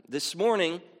This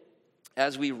morning,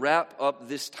 as we wrap up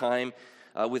this time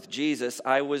with Jesus,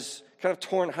 I was kind of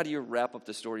torn. How do you wrap up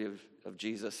the story of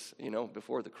Jesus,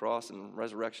 before the cross and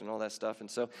resurrection and all that stuff? And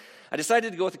so I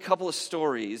decided to go with a couple of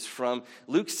stories from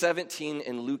Luke 17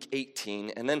 and Luke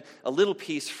 18, and then a little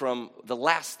piece from the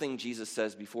last thing Jesus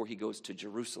says before he goes to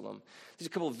Jerusalem. These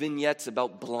are a couple of vignettes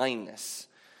about blindness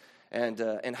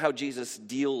and how Jesus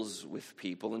deals with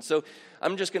people. And so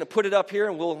I'm just going to put it up here,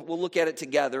 and we'll look at it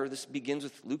together. This begins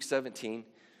with Luke 17.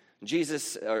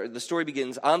 The story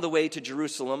begins, on the way to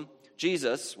Jerusalem,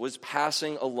 Jesus was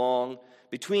passing along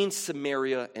between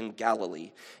Samaria and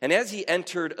Galilee. And as he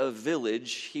entered a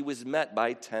village, he was met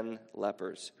by 10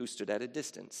 lepers who stood at a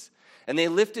distance. And they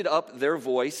lifted up their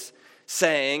voice,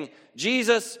 saying,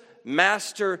 "Jesus,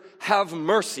 Master, have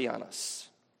mercy on us."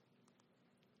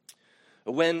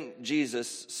 When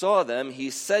Jesus saw them, he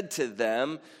said to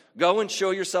them, "Go and show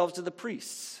yourselves to the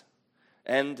priests."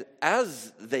 And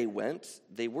as they went,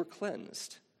 they were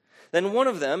cleansed. Then one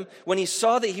of them, when he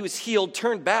saw that he was healed,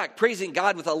 turned back, praising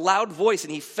God with a loud voice,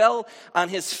 and he fell on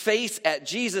his face at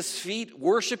Jesus' feet,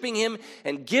 worshiping him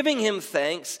and giving him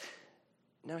thanks.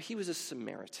 Now he was a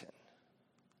Samaritan.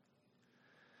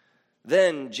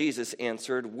 Then Jesus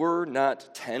answered, "Were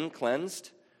not 10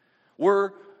 cleansed?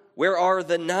 Where are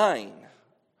the 9?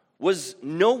 Was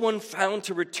no one found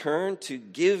to return to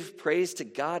give praise to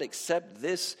God except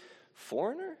this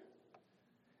foreigner?"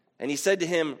 And he said to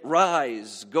him,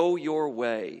 "Rise, go your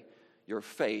way. Your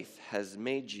faith has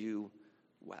made you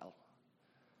well."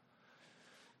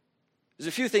 There's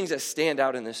a few things that stand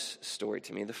out in this story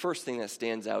to me. The first thing that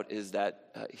stands out is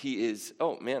that he is,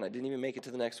 oh man, I didn't even make it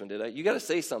to the next one, did I? You got to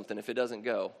say something if it doesn't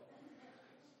go.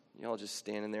 You all just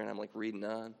standing there and I'm like reading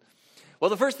on. Well,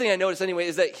 the first thing I noticed anyway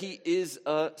is that he is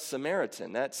a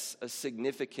Samaritan. That's a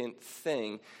significant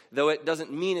thing, though it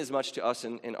doesn't mean as much to us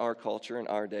in our culture, in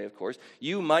our day, of course.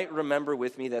 You might remember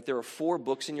with me that there are 4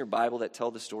 books in your Bible that tell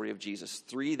the story of Jesus.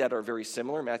 3 that are very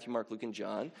similar, Matthew, Mark, Luke, and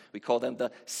John. We call them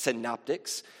the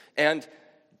synoptics. And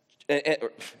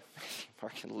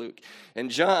Mark and Luke.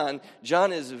 And John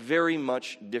is very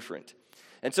much different.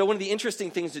 And so one of the interesting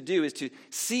things to do is to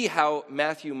see how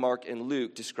Matthew, Mark, and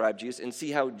Luke describe Jesus and see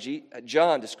how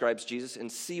John describes Jesus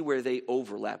and see where they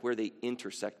overlap, where they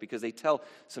intersect, because they tell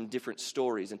some different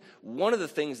stories. And one of the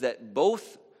things that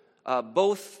both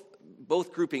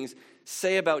groupings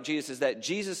say about Jesus is that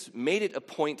Jesus made it a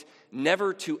point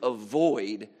never to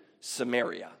avoid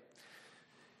Samaria.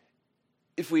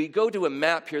 If we go to a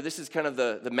map here, this is kind of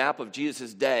the map of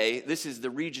Jesus' day. This is the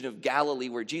region of Galilee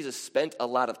where Jesus spent a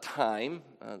lot of time,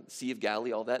 Sea of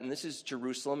Galilee, all that. And this is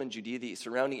Jerusalem and Judea, the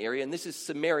surrounding area. And this is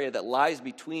Samaria that lies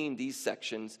between these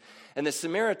sections. And the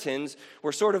Samaritans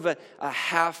were sort of a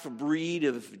half-breed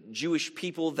of Jewish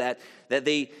people that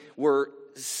they were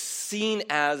seen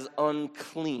as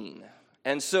unclean.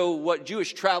 And so what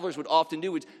Jewish travelers would often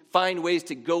do was find ways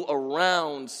to go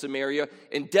around Samaria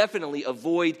and definitely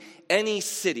avoid any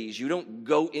cities. You don't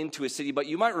go into a city, but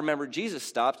you might remember Jesus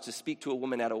stops to speak to a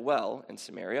woman at a well in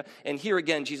Samaria. And here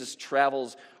again, Jesus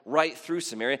travels right through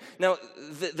Samaria. Now,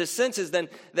 the sense is then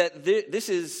that this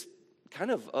is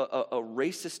kind of a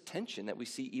racist tension that we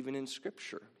see even in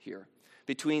Scripture here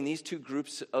between these two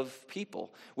groups of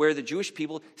people, where the Jewish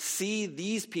people see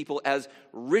these people as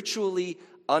ritually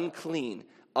unclean,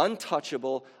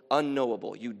 untouchable,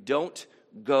 unknowable. You don't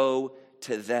go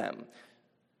to them.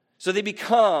 So they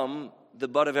become the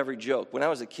butt of every joke. When I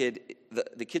was a kid,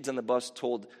 the kids on the bus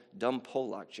told dumb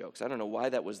Polak jokes. I don't know why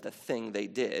that was the thing they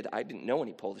did. I didn't know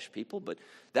any Polish people, but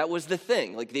that was the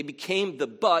thing. Like, they became the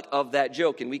butt of that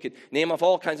joke, and we could name off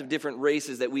all kinds of different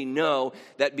races that we know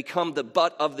that become the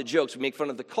butt of the jokes. We make fun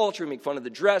of the culture, we make fun of the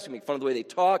dress, we make fun of the way they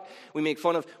talk, we make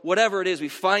fun of whatever it is. We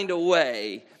find a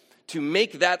way to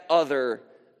make that other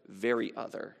very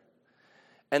other.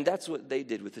 And that's what they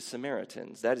did with the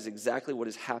Samaritans. That is exactly what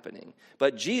is happening.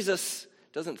 But Jesus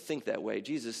doesn't think that way.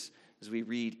 Jesus, as we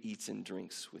read, eats and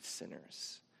drinks with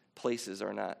sinners. Places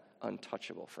are not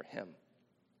untouchable for him.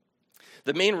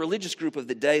 The main religious group of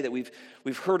the day that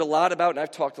we've heard a lot about, and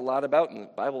I've talked a lot about, and the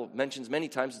Bible mentions many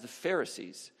times, is the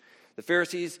Pharisees. The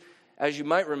Pharisees, as you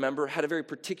might remember, had a very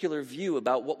particular view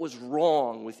about what was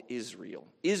wrong with Israel.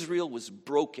 Israel was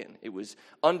broken. It was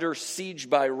under siege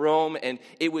by Rome, and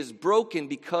it was broken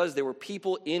because there were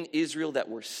people in Israel that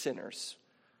were sinners.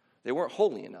 They weren't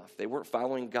holy enough. They weren't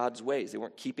following God's ways. They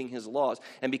weren't keeping his laws.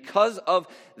 And because of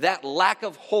that lack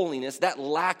of holiness, that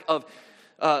lack of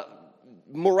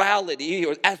morality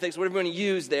or ethics, whatever you want to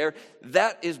use there,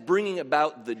 that is bringing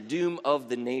about the doom of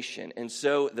the nation. And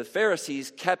so the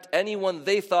Pharisees kept anyone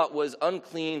they thought was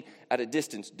unclean at a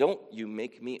distance. Don't you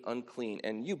make me unclean.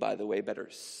 And you, by the way, better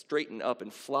straighten up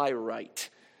and fly right,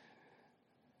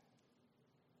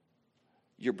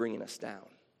 you're bringing us down.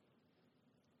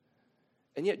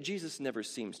 And yet Jesus never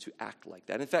seems to act like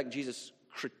that. In fact, Jesus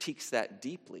critiques that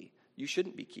deeply. You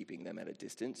shouldn't be keeping them at a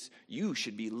distance. You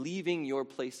should be leaving your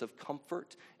place of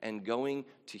comfort and going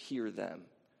to hear them,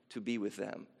 to be with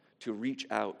them, to reach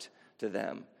out to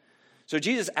them. So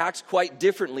Jesus acts quite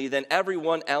differently than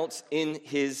everyone else in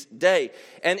his day.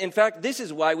 And in fact, this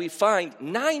is why we find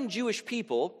 9 Jewish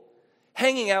people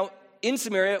hanging out in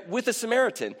Samaria with a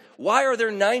Samaritan. Why are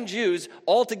there 9 Jews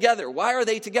all together? Why are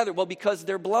they together? Well, because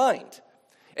they're blind.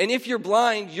 And if you're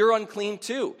blind, you're unclean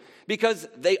too. Because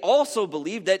they also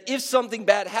believe that if something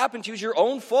bad happened to you, it's your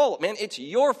own fault. Man, it's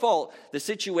your fault. The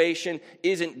situation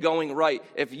isn't going right.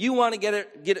 If you want to get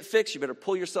it fixed, you better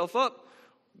pull yourself up,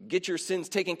 get your sins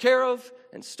taken care of,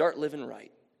 and start living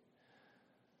right.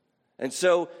 And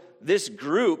so this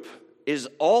group is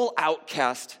all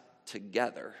outcast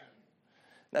together.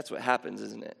 That's what happens,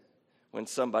 isn't it? When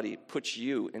somebody puts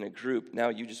you in a group, now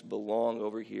you just belong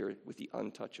over here with the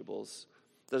untouchables.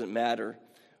 Doesn't matter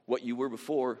what you were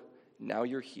before, now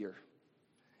you're here,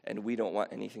 and we don't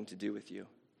want anything to do with you.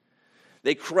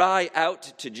 They cry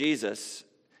out to Jesus,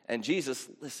 and Jesus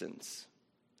listens.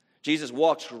 Jesus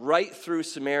walks right through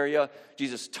Samaria.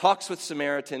 Jesus talks with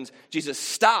Samaritans. Jesus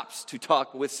stops to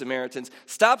talk with Samaritans,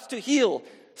 stops to heal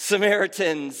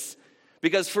Samaritans,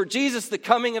 because for Jesus, the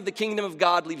coming of the kingdom of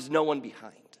God leaves no one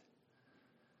behind.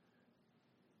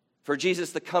 For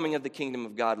Jesus, the coming of the kingdom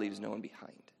of God leaves no one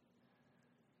behind.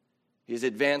 He is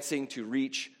advancing to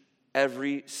reach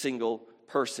every single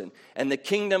person. And the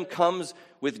kingdom comes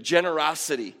with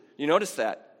generosity. You notice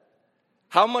that?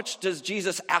 How much does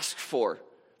Jesus ask for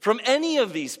from any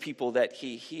of these people that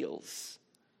he heals?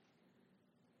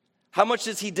 How much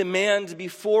does he demand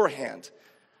beforehand?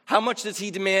 How much does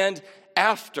he demand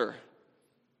after?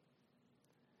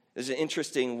 There's an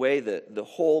interesting way that the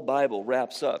whole Bible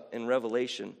wraps up in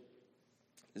Revelation.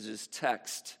 There's this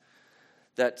text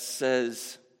that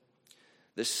says,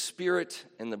 the Spirit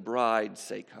and the bride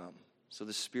say, come. So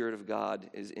the Spirit of God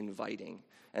is inviting.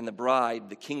 And the bride,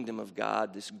 the kingdom of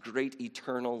God, this great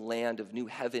eternal land of new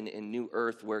heaven and new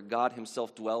earth where God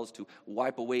himself dwells to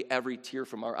wipe away every tear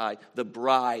from our eye. The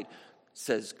bride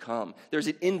says, come. There's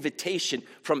an invitation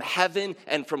from heaven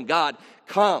and from God.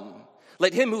 Come.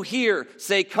 Let him who hear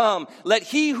say, come. Let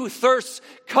he who thirsts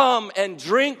come and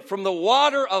drink from the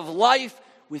water of life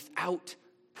without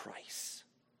price.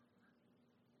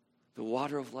 The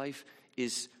water of life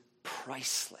is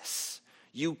priceless.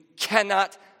 You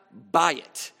cannot buy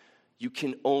it. You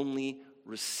can only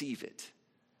receive it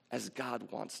as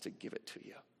God wants to give it to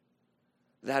you.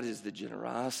 That is the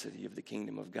generosity of the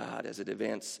kingdom of God as it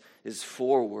advances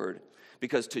forward.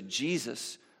 Because to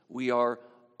Jesus, we are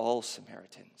all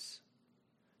Samaritans.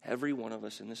 Every one of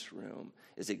us in this room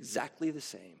is exactly the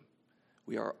same.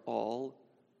 We are all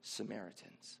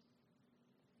Samaritans.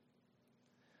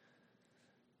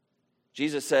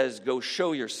 Jesus says, go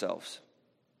show yourselves.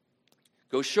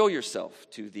 Go show yourself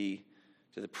to the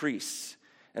priests.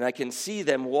 And I can see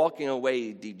them walking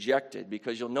away dejected,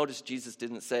 because you'll notice Jesus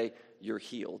didn't say, you're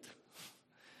healed.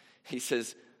 He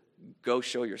says, go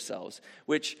show yourselves.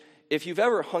 Which, if you've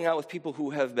ever hung out with people who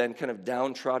have been kind of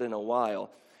downtrodden a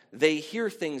while, they hear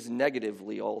things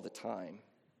negatively all the time.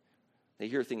 They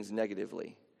hear things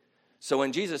negatively. So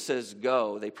when Jesus says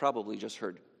go, they probably just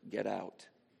heard get out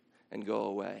and go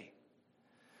away.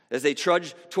 As they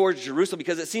trudge towards Jerusalem,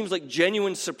 because it seems like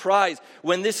genuine surprise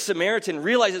when this Samaritan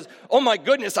realizes, oh my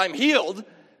goodness, I'm healed.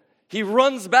 He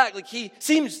runs back, like he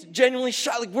seems genuinely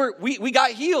shocked, like we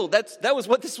got healed. That was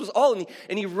what this was all.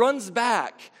 And he runs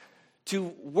back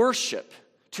to worship,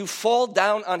 to fall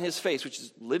down on his face, which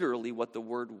is literally what the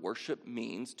word worship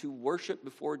means, to worship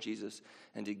before Jesus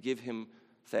and to give him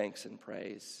thanks and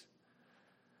praise.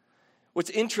 What's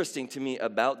interesting to me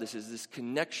about this is this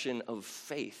connection of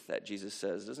faith that Jesus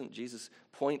says. Doesn't Jesus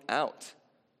point out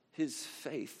his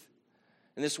faith?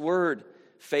 And this word,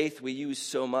 faith, we use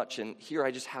so much. And here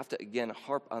I just have to, again,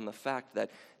 harp on the fact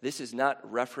that this is not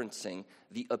referencing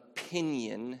the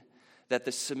opinion that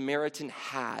the Samaritan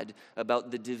had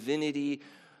about the divinity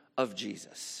of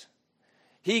Jesus.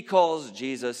 He calls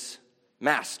Jesus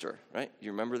Master, right?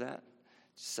 You remember that?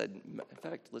 Said, in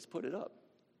fact, let's put it up.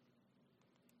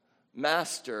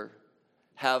 Master,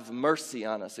 have mercy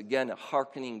on us. Again,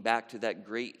 hearkening back to that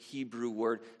great Hebrew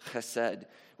word chesed,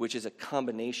 which is a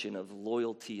combination of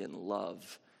loyalty and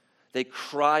love. They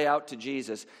cry out to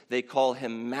Jesus. They call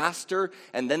him Master,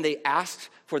 and then they ask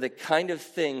for the kind of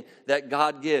thing that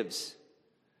God gives.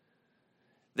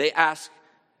 They ask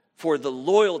for the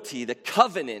loyalty, the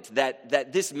covenant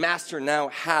that this master now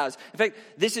has. In fact,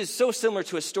 this is so similar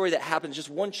to a story that happens just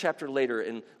one chapter later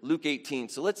in Luke 18.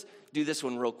 So let's do this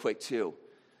one real quick too.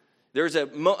 There's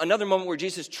another moment where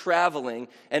Jesus is traveling,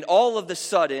 and all of a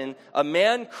sudden, a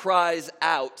man cries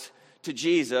out to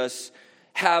Jesus,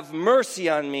 "Have mercy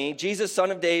on me, Jesus,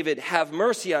 son of David, have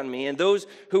mercy on me." And those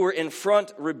who were in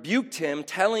front rebuked him,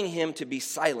 telling him to be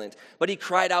silent. But he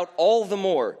cried out all the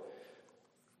more,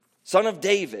 "Son of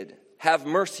David, have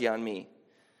mercy on me."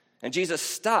 And Jesus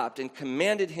stopped and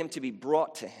commanded him to be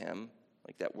brought to him,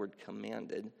 like that word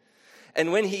commanded.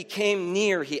 And when he came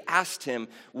near, he asked him,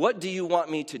 "What do you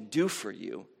want me to do for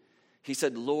you?" He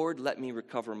said, "Lord, let me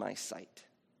recover my sight."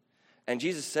 And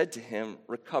Jesus said to him,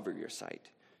 "Recover your sight.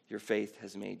 Your faith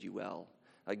has made you well."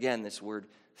 Again, this word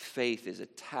faith is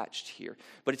attached here.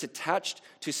 But it's attached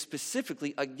to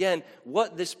specifically, again,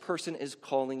 what this person is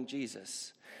calling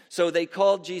Jesus. So they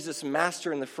called Jesus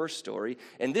Master in the first story.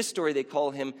 In this story, they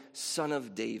call him Son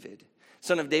of David.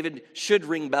 Son of David should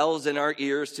ring bells in our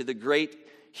ears to the great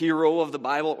hero of the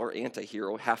Bible, or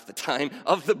anti-hero half the time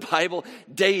of the Bible,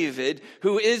 David,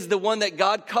 who is the one that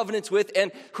God covenants with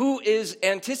and who is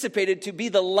anticipated to be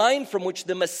the line from which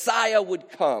the Messiah would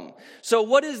come. So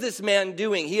what is this man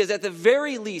doing? He is at the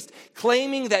very least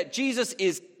claiming that Jesus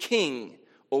is king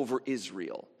over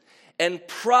Israel, and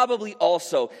probably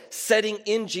also setting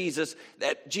in Jesus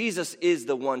that Jesus is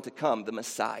the one to come, the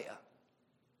Messiah.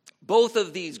 Both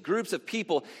of these groups of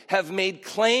people have made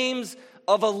claims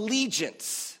of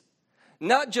allegiance,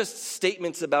 not just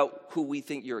statements about who we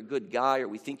think you're a good guy, or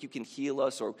we think you can heal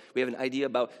us, or we have an idea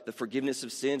about the forgiveness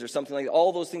of sins or something like that.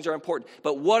 All those things are important.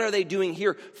 But what are they doing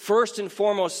here? First and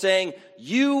foremost, saying,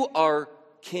 "You are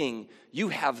king. You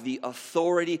have the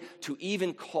authority to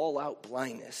even call out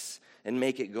blindness and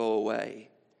make it go away.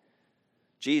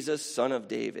 Jesus, son of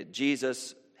David.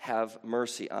 Jesus, have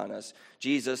mercy on us.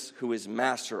 Jesus, who is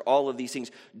master, all of these things,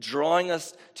 drawing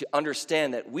us to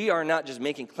understand that we are not just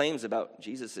making claims about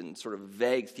Jesus in sort of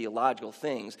vague theological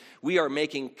things. We are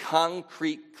making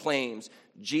concrete claims.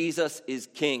 Jesus is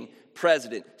king,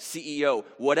 president, CEO,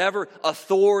 whatever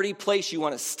authority place you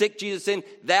want to stick Jesus in,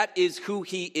 that is who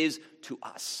he is to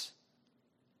us.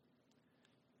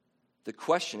 The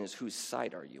question is, whose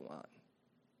side are you on?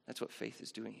 That's what faith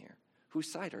is doing here.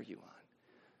 Whose side are you on?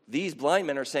 These blind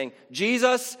men are saying,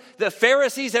 "Jesus, the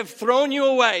Pharisees have thrown you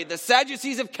away. The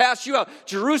Sadducees have cast you out.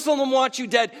 Jerusalem wants you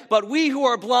dead. But we who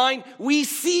are blind, we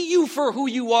see you for who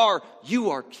you are.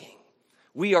 You are king.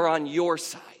 We are on your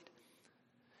side."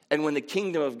 And when the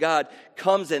kingdom of God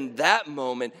comes in that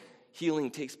moment,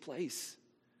 healing takes place.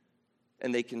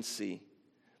 And they can see.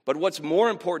 But what's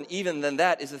more important even than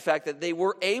that is the fact that they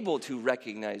were able to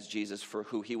recognize Jesus for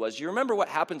who he was. You remember what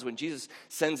happens when Jesus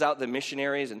sends out the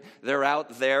missionaries and they're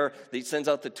out there. He sends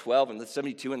out the 12 and the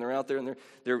 72 and they're out there and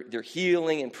they're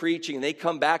healing and preaching. And they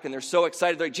come back and they're so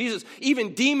excited. They're like, "Jesus,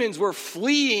 even demons were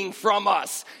fleeing from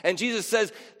us." And Jesus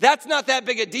says, "That's not that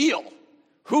big a deal.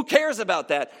 Who cares about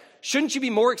that? Shouldn't you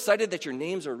be more excited that your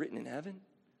names are written in heaven?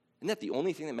 Isn't that the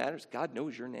only thing that matters? God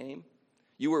knows your name.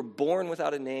 You were born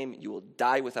without a name, you will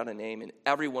die without a name, and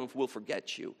everyone will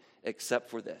forget you except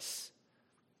for this.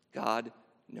 God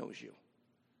knows you.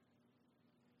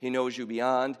 He knows you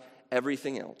beyond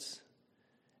everything else.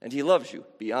 And he loves you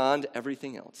beyond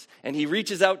everything else. And he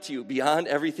reaches out to you beyond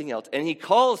everything else. And he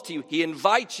calls to you, he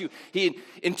invites you, he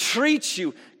entreats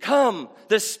you. Come.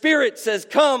 The Spirit says,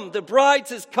 "Come." The bride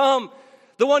says, "Come."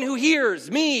 The one who hears,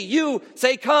 me, you,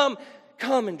 say, "Come,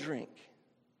 come and drink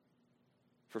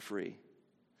for free."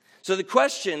 So the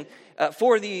question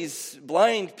for these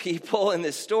blind people in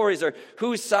this stories are,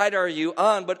 whose side are you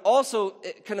on? But also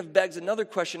it kind of begs another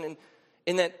question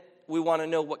in that we want to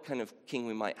know what kind of king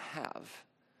we might have.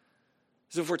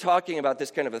 So if we're talking about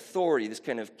this kind of authority, this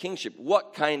kind of kingship,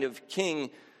 what kind of king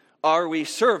are we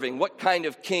serving? What kind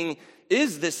of king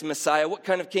is this Messiah? What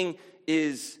kind of king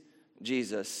is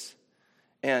Jesus?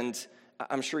 And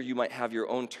I'm sure you might have your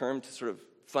own term to sort of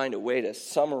find a way to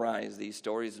summarize these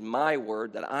stories. My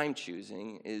word that I'm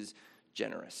choosing is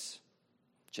generous.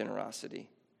 Generosity.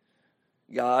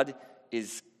 God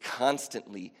is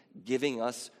constantly giving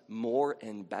us more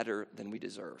and better than we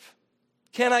deserve.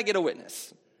 Can I get a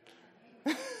witness?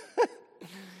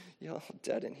 You're all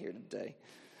dead in here today.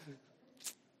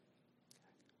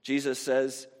 Jesus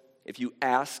says, if you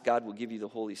ask, God will give you the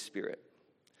Holy Spirit.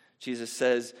 Jesus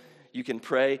says, you can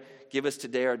pray, "Give us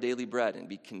today our daily bread," and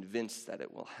be convinced that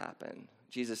it will happen.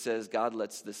 Jesus says, God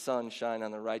lets the sun shine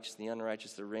on the righteous and the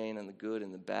unrighteous, the rain on the good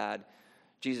and the bad.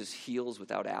 Jesus heals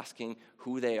without asking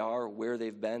who they are, where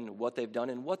they've been, what they've done,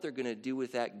 and what they're going to do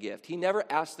with that gift. He never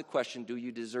asks the question, do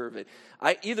you deserve it?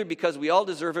 Either because we all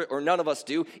deserve it or none of us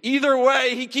do. Either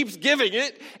way, he keeps giving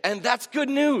it, and that's good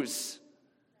news.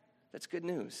 That's good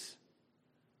news.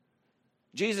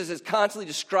 Jesus is constantly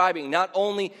describing, not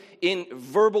only in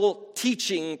verbal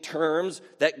teaching terms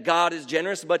that God is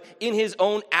generous, but in his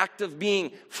own act of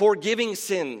being, forgiving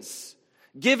sins,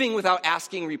 giving without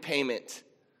asking repayment.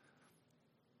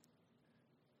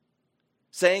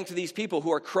 Saying to these people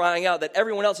who are crying out that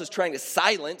everyone else is trying to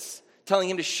silence, telling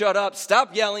him to shut up,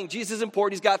 stop yelling, Jesus is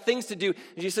important, he's got things to do.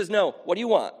 And Jesus says, no, what do you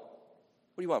want?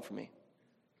 What do you want from me?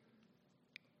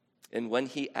 And when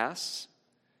he asks,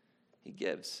 he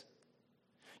gives.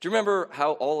 Do you remember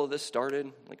how all of this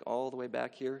started, like all the way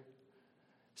back here?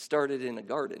 Started in a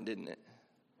garden, didn't it?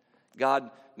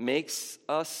 God makes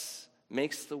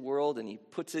the world, and he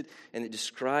puts it, and it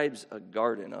describes a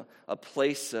garden, a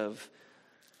place of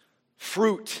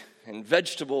fruit and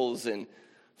vegetables and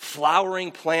flowering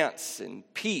plants and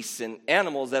peace and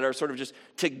animals that are sort of just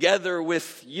together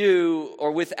with you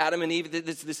or with Adam and Eve.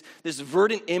 This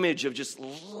verdant image of just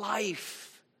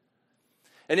life.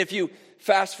 And if you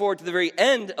fast forward to the very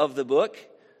end of the book,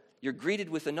 you're greeted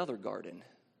with another garden.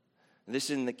 This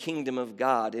is in the kingdom of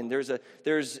God. And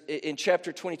there's in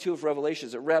chapter 22 of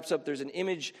Revelations, it wraps up, there's an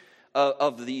image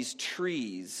of these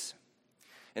trees.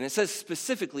 And it says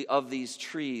specifically of these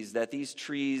trees that these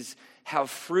trees have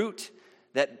fruit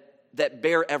that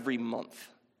bear every month.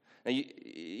 Now,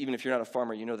 even if you're not a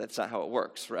farmer, you know that's not how it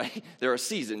works, right? There are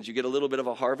seasons. You get a little bit of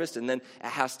a harvest, and then it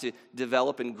has to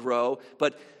develop and grow.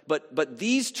 But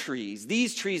these trees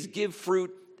give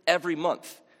fruit every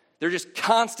month. They're just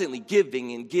constantly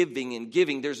giving and giving and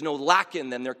giving. There's no lack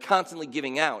in them. They're constantly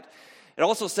giving out. It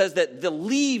also says that the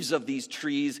leaves of these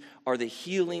trees are the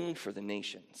healing for the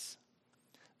nations.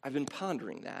 I've been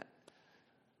pondering that.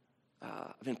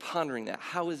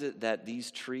 How is it that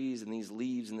these trees and these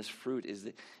leaves and this fruit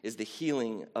is the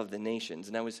healing of the nations?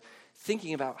 And I was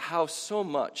thinking about how so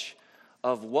much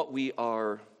of what we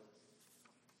are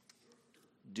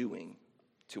doing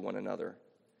to one another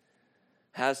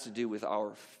has to do with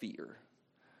our fear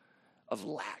of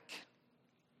lack.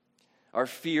 Our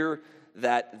fear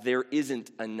that there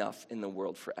isn't enough in the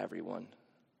world for everyone.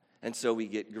 And so we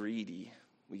get greedy,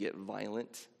 we get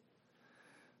violent.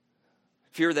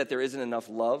 Fear that there isn't enough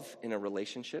love in a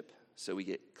relationship, so we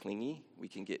get clingy, we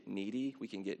can get needy, we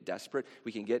can get desperate,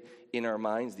 we can get in our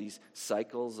minds these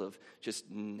cycles of just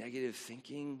negative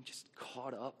thinking, just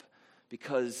caught up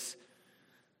because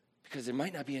there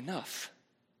might not be enough.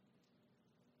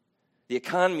 The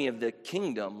economy of the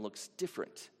kingdom looks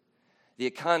different. The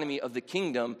economy of the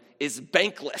kingdom is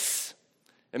bankless.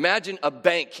 Imagine a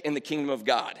bank in the kingdom of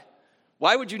God.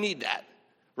 Why would you need that,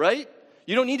 right?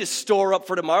 You don't need to store up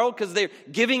for tomorrow because they're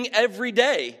giving every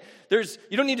day.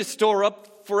 You don't need to store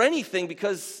up for anything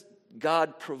because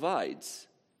God provides.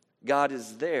 God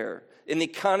is there. In the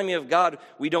economy of God,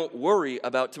 we don't worry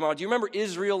about tomorrow. Do you remember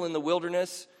Israel in the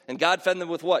wilderness? And God fed them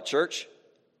with what, church?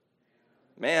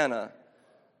 Manna.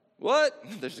 What?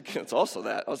 It's also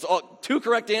that. It's all two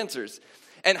correct answers.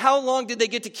 And how long did they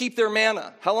get to keep their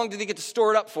manna? How long did they get to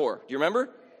store it up for? Do you remember?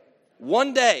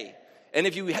 1 day. And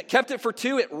if you kept it for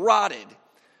 2, it rotted.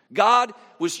 God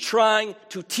was trying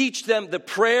to teach them the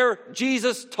prayer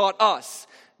Jesus taught us.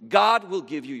 God will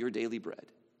give you your daily bread.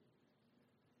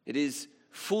 It is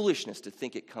foolishness to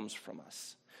think it comes from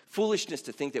us. Foolishness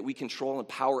to think that we control and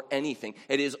power anything.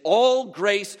 It is all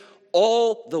grace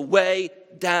all the way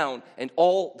down and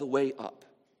all the way up.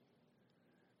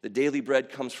 The daily bread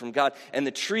comes from God. And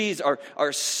the trees are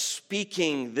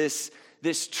speaking this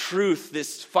truth,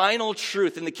 this final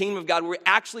truth in the kingdom of God, where we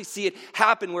actually see it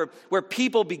happen, where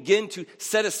people begin to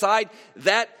set aside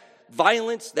that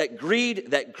violence, that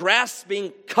greed, that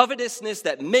grasping covetousness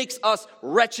that makes us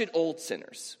wretched old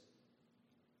sinners.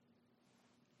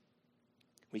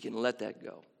 We can let that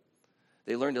go.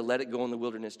 They learned to let it go in the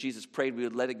wilderness. Jesus prayed we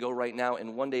would let it go right now,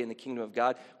 and one day in the kingdom of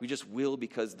God, we just will,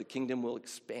 because the kingdom will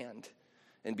expand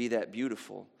and be that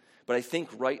beautiful. But I think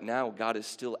right now God is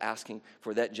still asking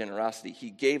for that generosity. He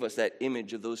gave us that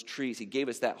image of those trees. He gave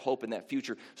us that hope and that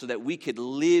future so that we could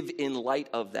live in light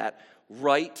of that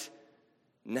right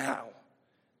now.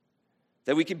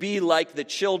 That we could be like the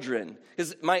children.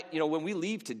 Because when we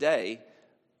leave today,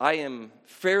 I am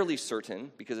fairly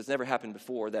certain, because it's never happened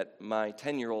before, that my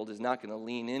 10-year-old is not going to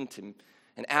lean into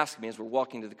and ask me as we're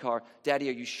walking to the car, "Daddy,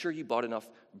 are you sure you bought enough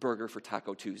burger for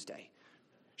Taco Tuesday?"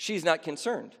 She's not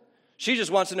concerned. She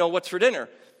just wants to know what's for dinner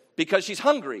because she's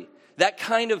hungry. That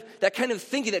kind of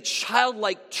thinking, that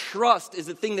childlike trust is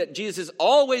the thing that Jesus is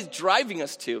always driving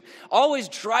us to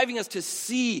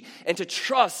see and to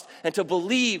trust and to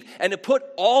believe and to put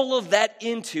all of that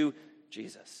into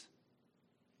Jesus.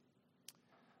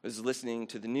 I was listening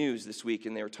to the news this week,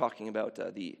 and they were talking about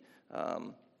the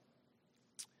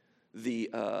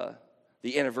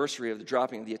anniversary of the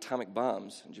dropping of the atomic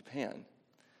bombs in Japan.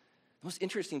 The most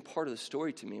interesting part of the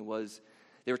story to me was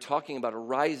They were talking about a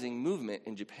rising movement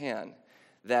in Japan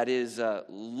that is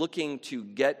looking to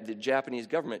get the Japanese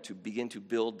government to begin to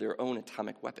build their own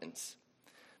atomic weapons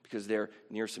because they're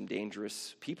near some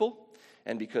dangerous people,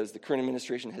 and because the current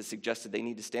administration has suggested they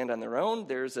need to stand on their own.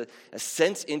 There's a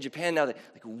sense in Japan now that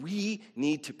we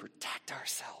need to protect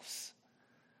ourselves.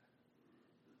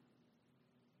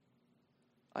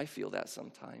 I feel that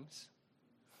sometimes.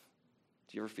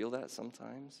 Do you ever feel that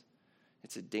sometimes?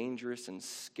 It's a dangerous and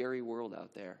scary world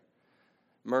out there.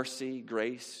 Mercy,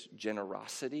 grace,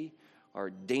 generosity are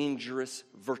dangerous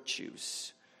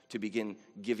virtues to begin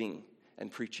giving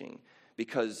and preaching,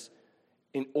 because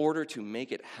in order to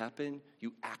make it happen,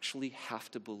 you actually have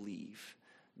to believe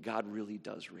God really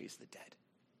does raise the dead.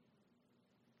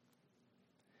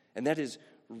 And that is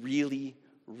really,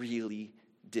 really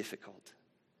difficult.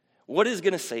 What is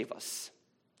going to save us?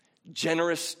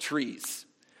 Generous trees.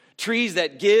 Trees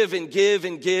that give and give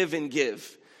and give and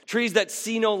give. Trees that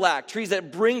see no lack. Trees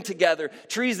that bring together.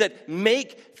 Trees that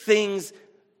make things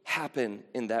happen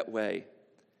in that way.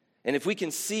 And if we can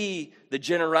see the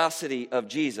generosity of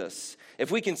Jesus,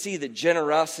 if we can see the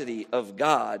generosity of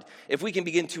God, if we can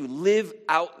begin to live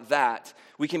out that,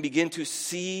 we can begin to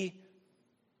see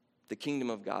the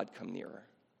kingdom of God come nearer.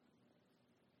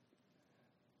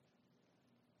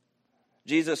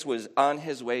 Jesus was on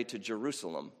his way to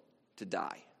Jerusalem to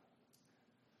die.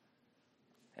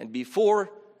 And before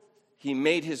he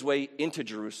made his way into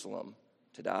Jerusalem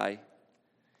to die,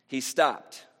 he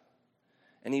stopped.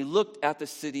 And he looked at the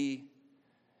city,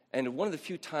 and one of the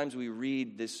few times we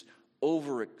read this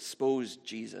overexposed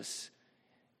Jesus,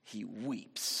 he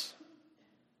weeps.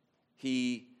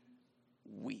 He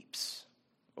weeps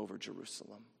over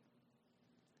Jerusalem.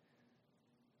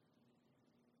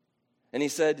 And he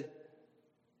said,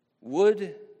 if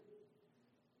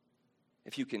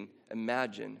you can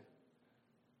imagine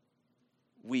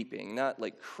weeping, not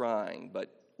like crying,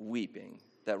 but weeping,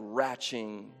 that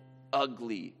ratching,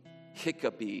 ugly,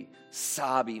 hiccupy,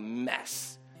 sobby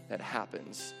mess that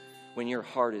happens when your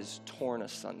heart is torn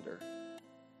asunder.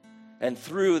 And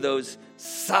through those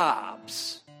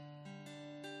sobs,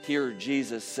 hear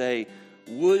Jesus say,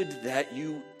 would that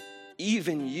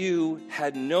even you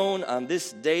had known on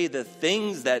this day the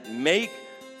things that make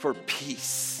for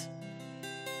peace,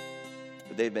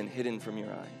 but they've been hidden from your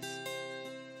eyes.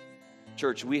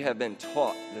 Church, we have been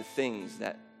taught the things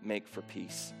that make for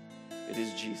peace. It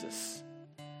is Jesus.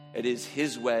 It is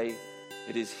his way.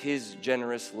 It is his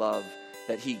generous love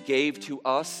that he gave to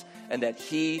us and that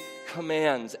he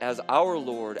commands as our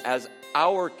Lord, as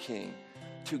our King,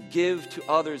 to give to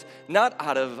others, not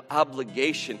out of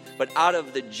obligation, but out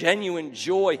of the genuine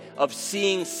joy of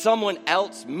seeing someone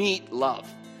else meet love,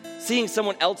 seeing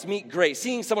someone else meet grace,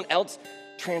 seeing someone else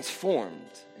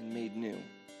transformed and made new.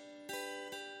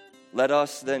 Let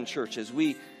us then, church, as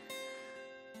we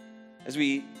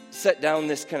set down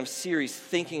this kind of series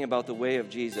thinking about the way of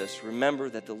Jesus, remember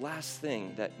that the last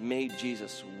thing that made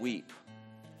Jesus weep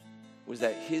was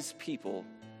that his people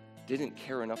didn't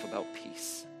care enough about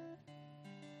peace.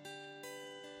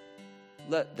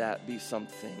 Let that be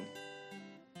something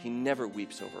he never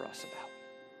weeps over us about.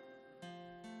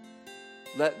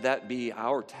 Let that be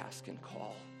our task and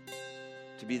call,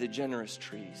 to be the generous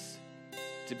trees,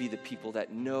 to be the people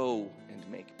that know and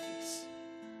make peace,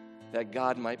 that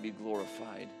God might be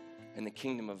glorified and the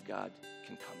kingdom of God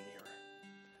can come nearer.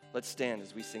 Let's stand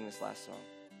as we sing this last song.